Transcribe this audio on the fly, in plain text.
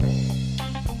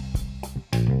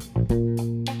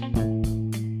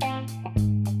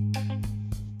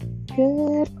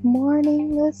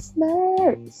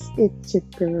listeners. It's your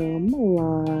girl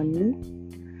Milani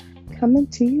coming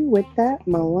to you with that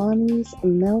Milani's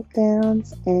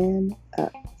Meltdowns and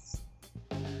Ups.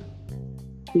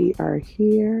 We are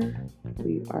here,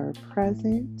 we are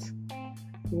present.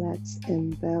 Let's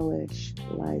embellish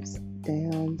life's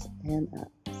downs and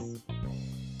ups.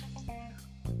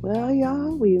 Well,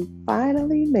 y'all, we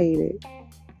finally made it.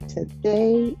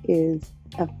 Today is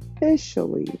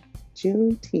officially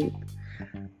Juneteenth.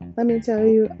 Let me tell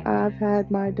you, I've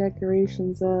had my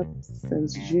decorations up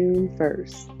since June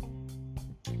 1st.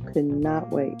 Could not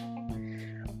wait.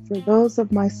 For those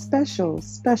of my special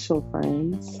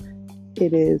friends,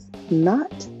 it is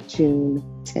not June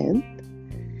 10th,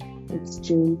 it's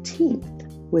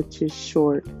Juneteenth, which is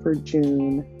short for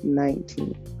June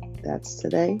 19th. That's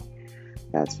today.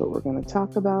 That's what we're going to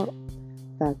talk about.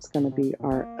 That's going to be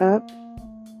our up,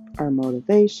 our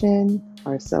motivation,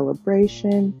 our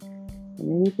celebration,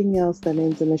 and anything else that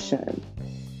ends in a shun.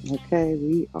 Okay,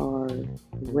 we are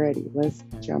ready. Let's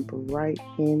jump right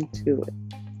into it.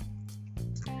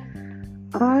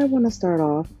 I want to start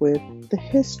off with the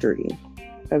history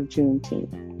of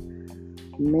Juneteenth.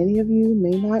 Many of you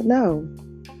may not know,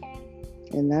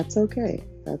 and that's okay.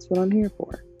 That's what I'm here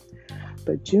for.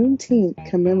 But Juneteenth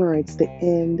commemorates the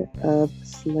end of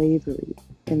slavery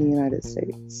in the United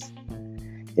States.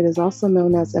 It is also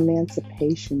known as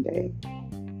Emancipation Day,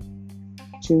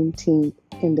 Juneteenth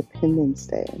Independence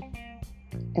Day,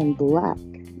 and Black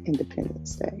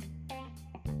Independence Day.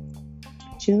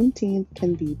 Juneteenth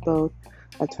can be both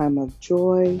a time of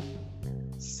joy,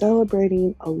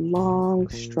 celebrating a long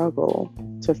struggle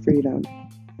to freedom,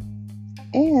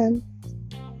 and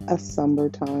a somber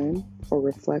time for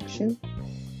reflection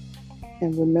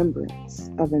and remembrance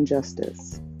of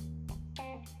injustice.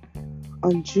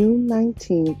 On June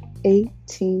 19,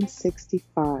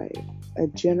 1865, a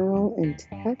general in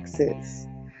Texas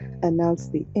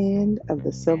announced the end of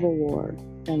the Civil War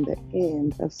and the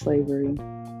end of slavery.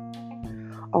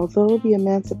 Although the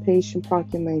Emancipation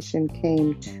Proclamation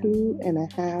came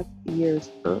 2.5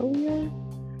 years earlier,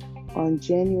 on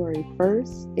January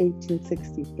 1st,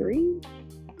 1863,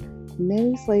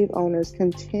 many slave owners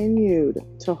continued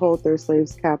to hold their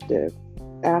slaves captive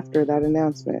after that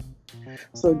announcement.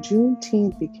 So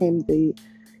Juneteenth became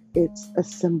it's a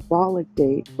symbolic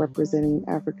date representing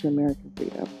African American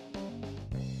freedom.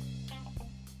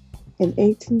 In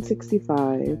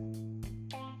 1865,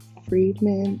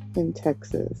 freedmen in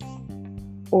Texas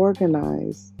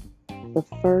organized the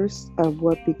first of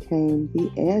what became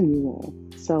the annual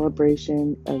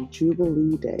celebration of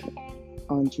Jubilee Day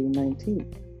on June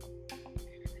 19th.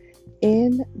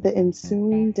 In the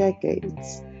ensuing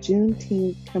decades,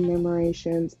 Juneteenth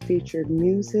commemorations featured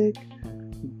music,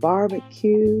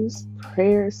 barbecues,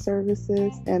 prayer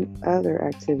services, and other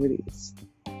activities.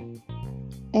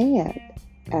 And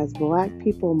as Black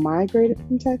people migrated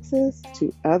from Texas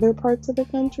to other parts of the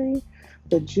country,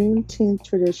 the Juneteenth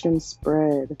tradition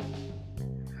spread.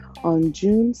 On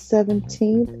June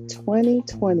 17th,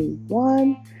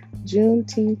 2021,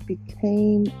 Juneteenth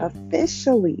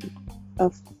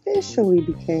officially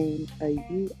became a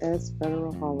U.S.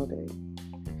 federal holiday.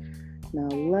 Now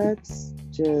let's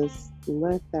just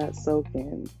let that soak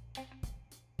in.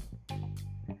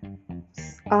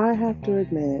 I have to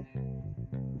admit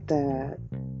that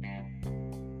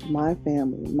my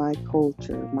family, my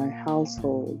culture, my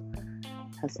household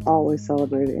has always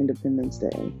celebrated Independence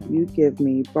Day. You give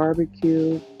me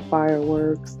barbecue,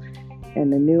 fireworks,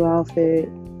 and a new outfit,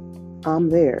 I'm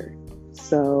there.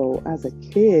 So as a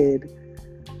kid,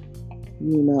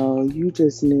 you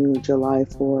just knew July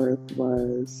 4th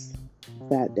was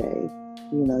that day.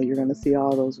 You're going to see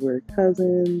all those weird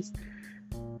cousins.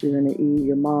 You're going to eat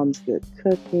your mom's good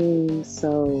cooking.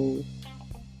 So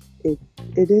it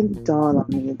didn't dawn on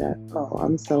me that,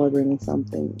 I'm celebrating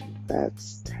something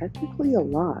that's technically a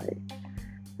lie.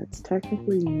 That's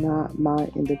technically not my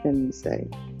Independence Day.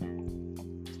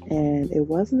 And it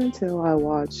wasn't until I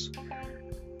watched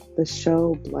the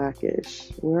show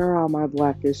Blackish. Where are all my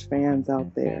Blackish fans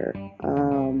out there?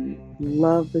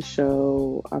 Love the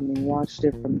show. Watched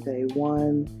it from day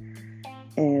one.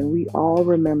 And we all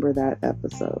remember that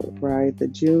episode, right? The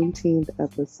Juneteenth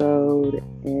episode.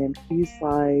 And he's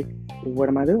like, what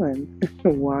am I doing?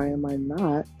 Why am I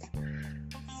not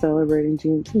celebrating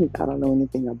Juneteenth? I don't know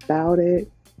anything about it.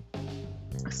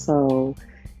 So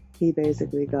he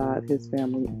basically got his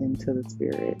family into the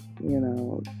spirit.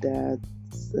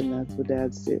 And that's what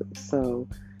dads do. So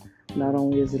not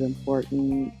only is it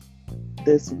important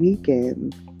this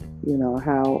weekend,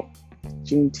 how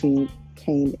Juneteenth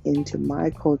came into my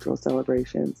cultural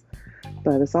celebrations,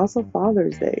 But it's also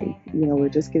Father's Day. We're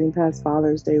just getting past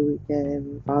Father's Day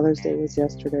weekend. Father's Day was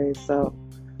yesterday, so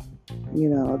you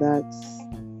know that's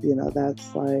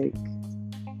that's like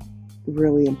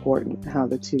really important how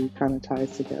the two kind of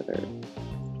ties together.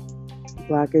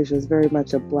 Blackish is very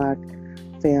much a black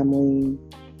family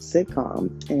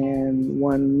sitcom and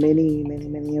won many, many,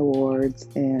 many awards.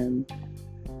 And,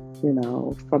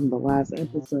 from the last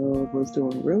episode was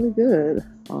doing really good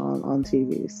on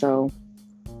TV. So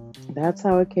that's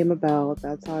how it came about.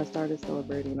 That's how I started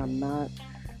celebrating. I'm not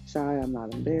shy. I'm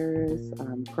not embarrassed.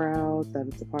 I'm proud that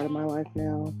it's a part of my life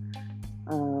now.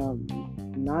 Um,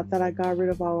 Not that I got rid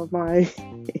of all of my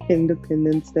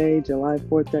Independence Day, July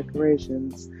 4th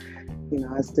decorations.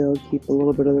 I still keep a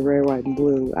little bit of the red, white, and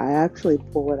blue. I actually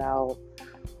pull it out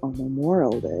on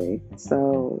Memorial Day.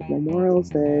 So Memorial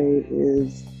Day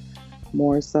is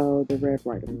more so the red,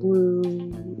 white, and blue,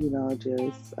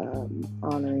 just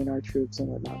honoring our troops and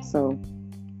whatnot. So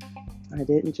I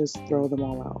didn't just throw them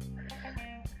all out.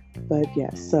 But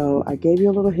yes, so I gave you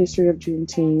a little history of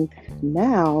Juneteenth.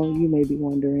 Now you may be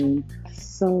wondering,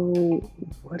 so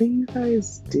what do you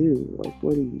guys do? Like,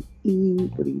 what do you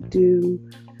eat? What do you do?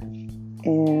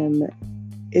 And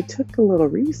it took a little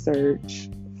research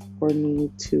for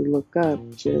me to look up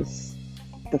just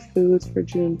the foods for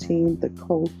Juneteenth, the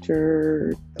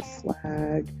culture, the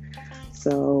flag.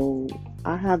 So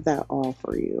I have that all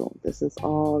for you. This is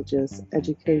all just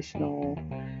educational,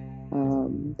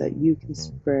 that you can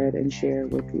spread and share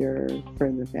with your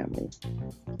friends and family.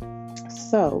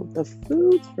 So the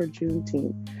foods for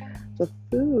Juneteenth, the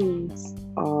foods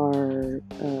are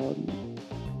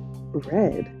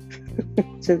red.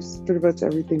 Just pretty much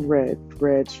everything red.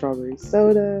 Red strawberry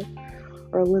soda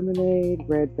or lemonade,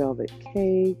 red velvet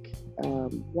cake,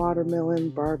 watermelon,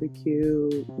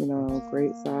 barbecue,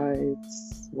 great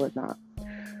sides, whatnot.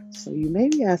 So you may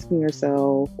be asking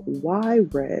yourself, why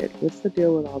red? What's the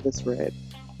deal with all this red?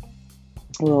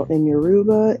 Well, in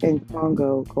Yoruba and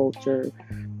Congo culture,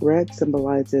 red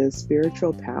symbolizes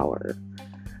spiritual power,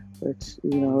 which,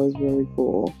 is really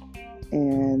cool.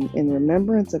 And in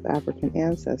remembrance of African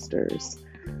ancestors,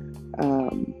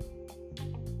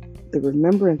 the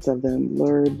remembrance of them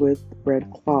lured with red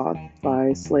cloth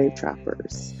by slave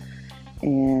trappers.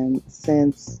 And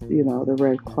since, the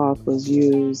red cloth was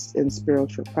used in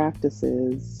spiritual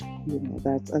practices,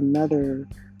 that's another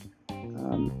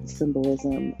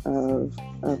symbolism of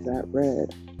that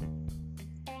red.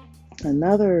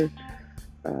 Another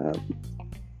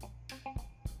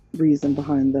reason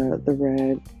behind the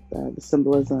red, the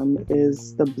symbolism,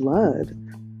 is the blood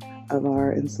of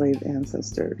our enslaved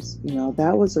ancestors.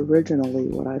 That was originally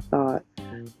what I thought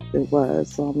it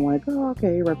was. So I'm like, oh,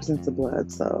 okay, it represents the blood.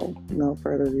 So no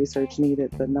further research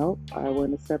needed. But nope, I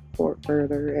went a step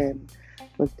further and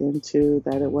looked into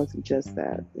that it wasn't just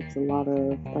that. It's a lot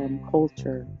of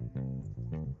culture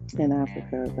in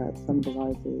Africa that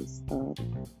symbolizes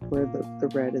where the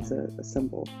red is a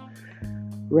symbol.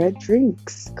 Red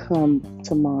drinks come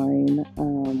to mind.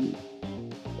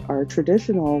 Are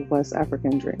traditional West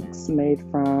African drinks made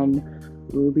from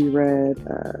ruby red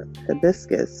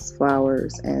hibiscus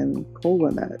flowers and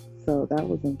cola nut. So that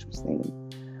was interesting.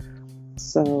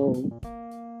 So,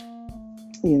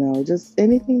 just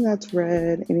anything that's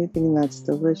red, anything that's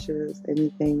delicious,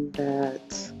 anything that,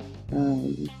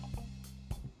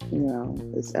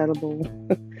 is edible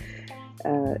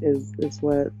is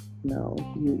what,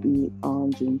 you eat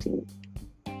on Juneteenth.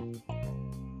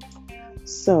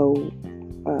 So,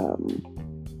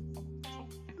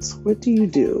 so what do you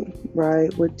do,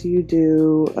 right? What do you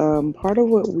do? Part of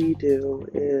what we do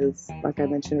is, like I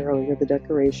mentioned earlier, the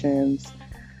decorations,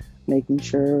 making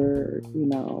sure,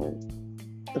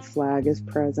 the flag is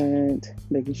present,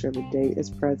 making sure the date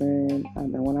is present.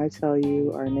 And when I tell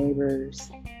you, our neighbors,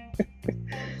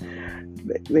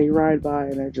 they ride by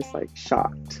and they're just like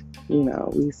shocked.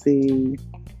 We see,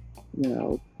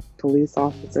 police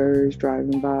officers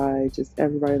driving by, just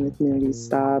everybody in the community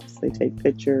stops, they take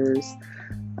pictures.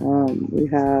 We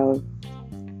have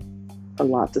a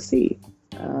lot to see.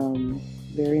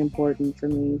 Very important for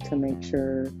me to make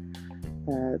sure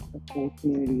that the whole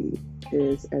community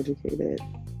is educated.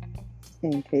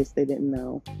 In case they didn't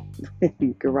know,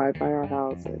 you can ride by our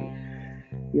house and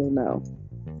you'll know.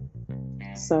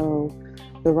 So,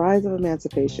 the rise of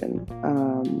emancipation.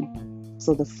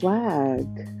 So the flag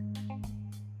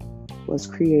was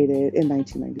created in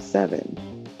 1997,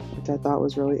 which I thought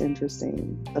was really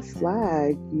interesting. The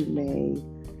flag you may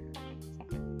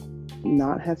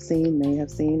not have seen, may have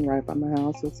seen right by my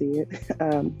house, you'll see it.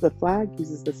 The flag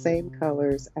uses the same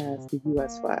colors as the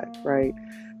U.S. flag, right?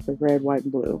 The red, white,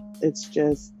 and blue. It's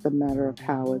just the matter of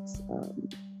how it's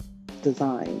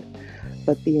designed.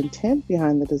 But the intent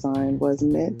behind the design was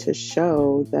meant to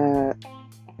show that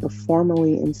the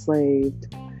formerly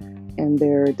enslaved and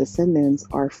their descendants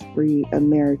are free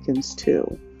Americans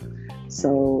too.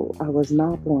 So I was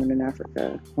not born in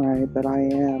Africa, right? But I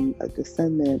am a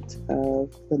descendant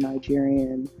of the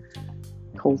Nigerian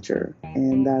culture,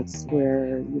 and that's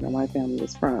where my family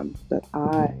is from. But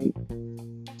I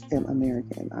am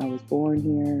American. I was born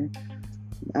here,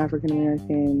 African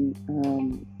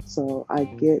American. So I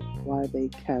get why they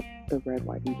kept the red,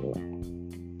 white, and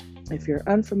blue. If you're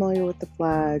unfamiliar with the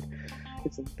flag,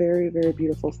 it's a very, very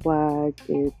beautiful flag.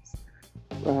 It's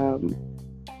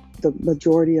the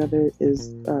majority of it is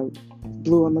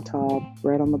blue on the top,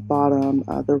 red on the bottom.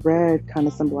 The red kind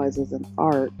of symbolizes an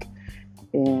arc,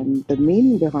 and the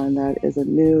meaning behind that is a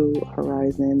new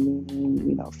horizon,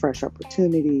 meaning fresh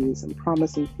opportunities and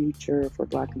promising future for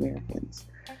Black Americans.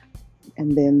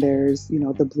 And then there's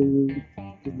the blue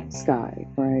sky,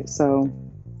 right? So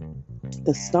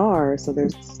the star, so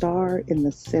there's a star in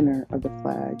the center of the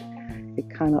flag. It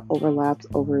kind of overlaps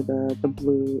over the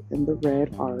blue and the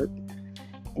red arc.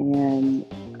 And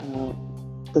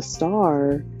the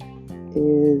star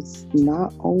is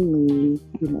not only,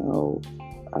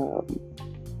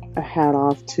 a hat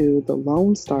off to the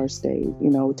Lone Star State,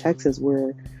 Texas,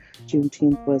 where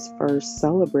Juneteenth was first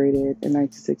celebrated in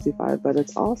 1965, but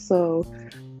it's also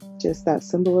just that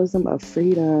symbolism of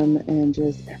freedom and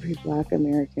just every Black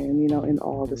American, in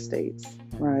all the states,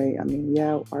 right? I mean,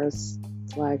 yeah, our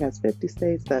flag has 50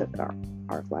 states that are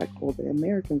our flagpole. The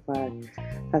American flag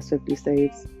has 50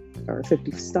 states, or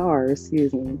 50 stars,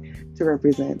 to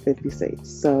represent 50 states.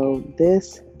 So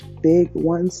this big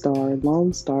one star,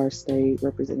 Lone Star State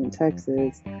representing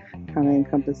Texas, kind of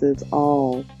encompasses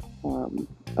all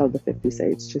of the 50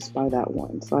 states just by that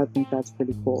one. So I think that's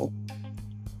pretty cool.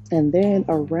 And then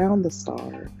around the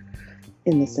star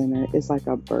in the center is like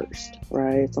a burst,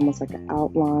 right? It's almost like an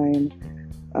outline,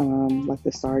 like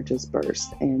the star just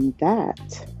burst. And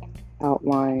that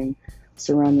outline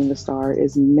surrounding the star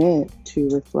is meant to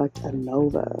reflect a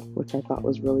nova, which I thought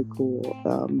was really cool.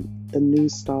 The new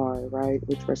star, right,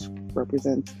 which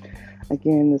represents,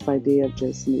 again, this idea of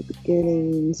just new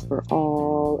beginnings for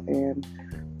all, and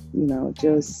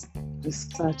just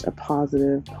such a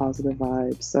positive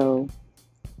vibe. So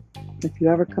if you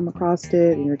ever come across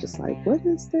it and you're just like, what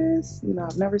is this?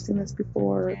 I've never seen this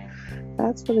before.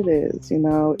 That's what it is.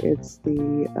 It's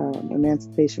the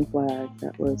emancipation flag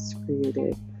that was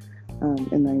created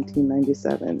in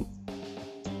 1997.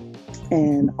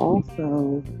 And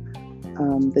also,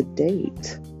 the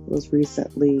date was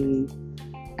recently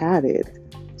added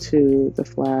to the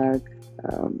flag,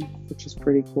 which is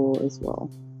pretty cool as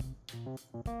well.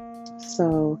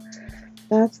 So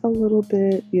that's a little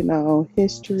bit,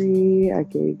 history. I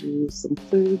gave you some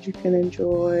food you can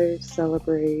enjoy,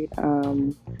 celebrate.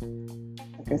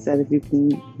 Like I said, if you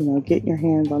can, get your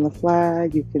hands on the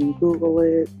flag, you can Google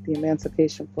it, the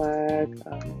Emancipation Flag,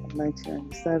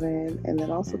 1997, and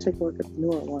then also take a look at the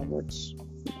newer one, which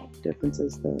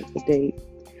differences the date.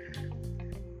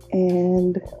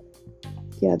 And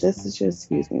yeah, this is just,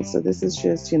 so this is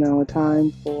just, a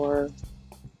time for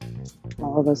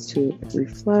all of us to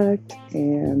reflect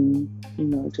and,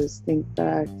 just think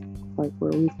back, like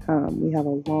where we've come. We have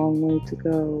a long way to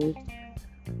go.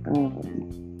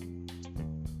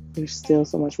 There's still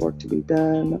so much work to be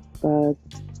done, but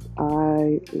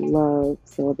I love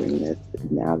celebrating this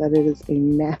now that it is a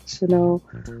national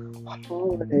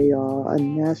holiday, y'all. A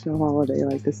national holiday.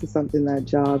 Like, this is something that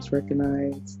jobs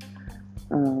recognize.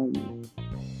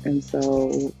 And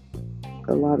so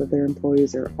a lot of their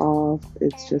employees are off.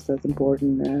 It's just as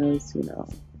important as,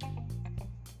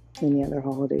 any other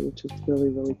holiday, which is really,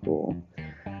 really cool.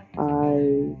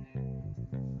 I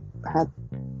had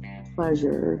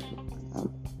pleasure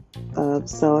of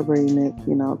celebrating it,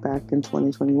 back in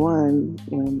 2021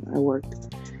 when I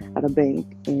worked at a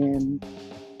bank, and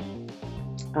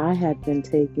I had been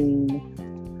taking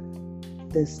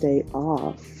this day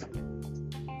off,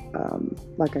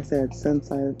 like I said,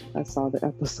 since I saw the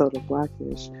episode of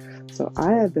Blackish. So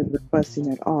I had been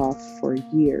requesting it off for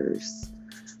years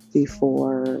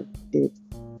before it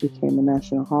became a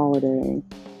national holiday,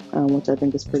 which I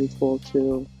think is pretty cool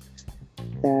too,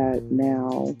 that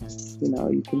now,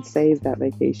 you can save that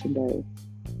vacation day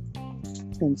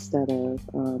instead of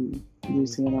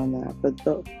using it on that. But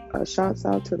shouts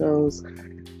out to those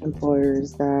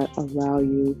employers that allow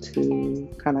you to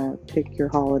kind of pick your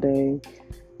holiday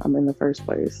in the first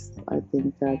place. I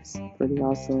think that's pretty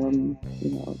awesome,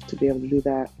 to be able to do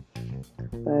that.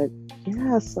 But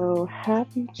yeah, so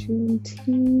happy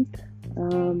Juneteenth,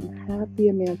 happy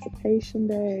Emancipation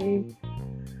Day.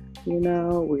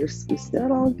 We still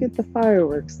don't get the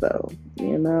fireworks though.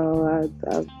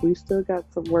 We still got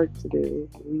some work to do.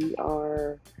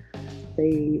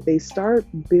 They start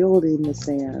building the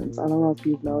sands. I don't know if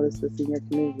you've noticed this in your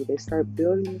community. They start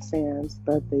building the sands,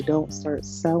 but they don't start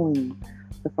selling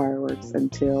the fireworks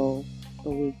until the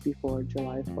week before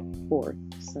July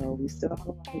 4th. So we still have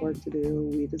a lot of work to do.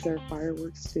 We deserve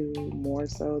fireworks too, more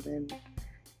so than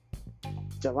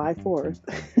July 4th,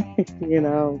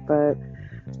 but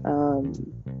um,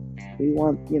 we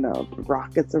want,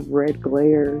 rockets of red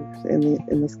glare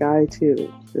in the sky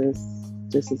too,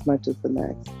 just as much as the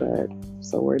next. But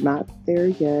so we're not there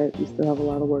yet. We still have a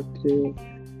lot of work to do.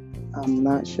 I'm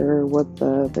not sure what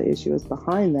the issue is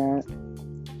behind that,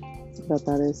 but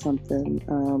that is something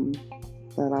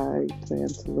that I plan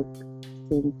to look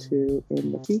into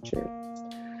in the future.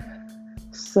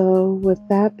 So, with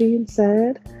that being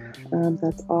said,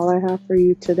 that's all I have for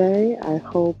you today. I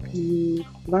hope you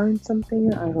learned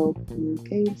something. I hope you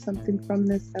gained something from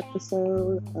this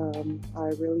episode. I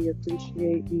really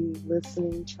appreciate you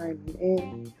listening, chiming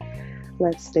in.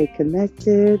 Let's stay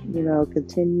connected.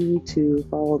 Continue to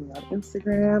follow me on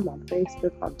Instagram, on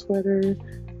Facebook, on Twitter.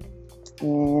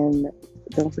 And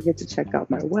don't forget to check out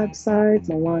my website,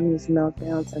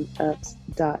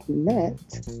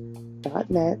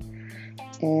 melaniasmeltdownsandups.net.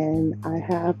 And I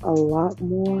have a lot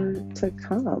more to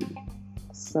come.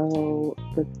 So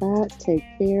with that, take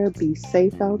care, be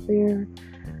safe out there.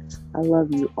 I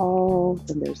love you all,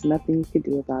 and there's nothing you can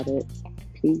do about it.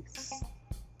 Peace.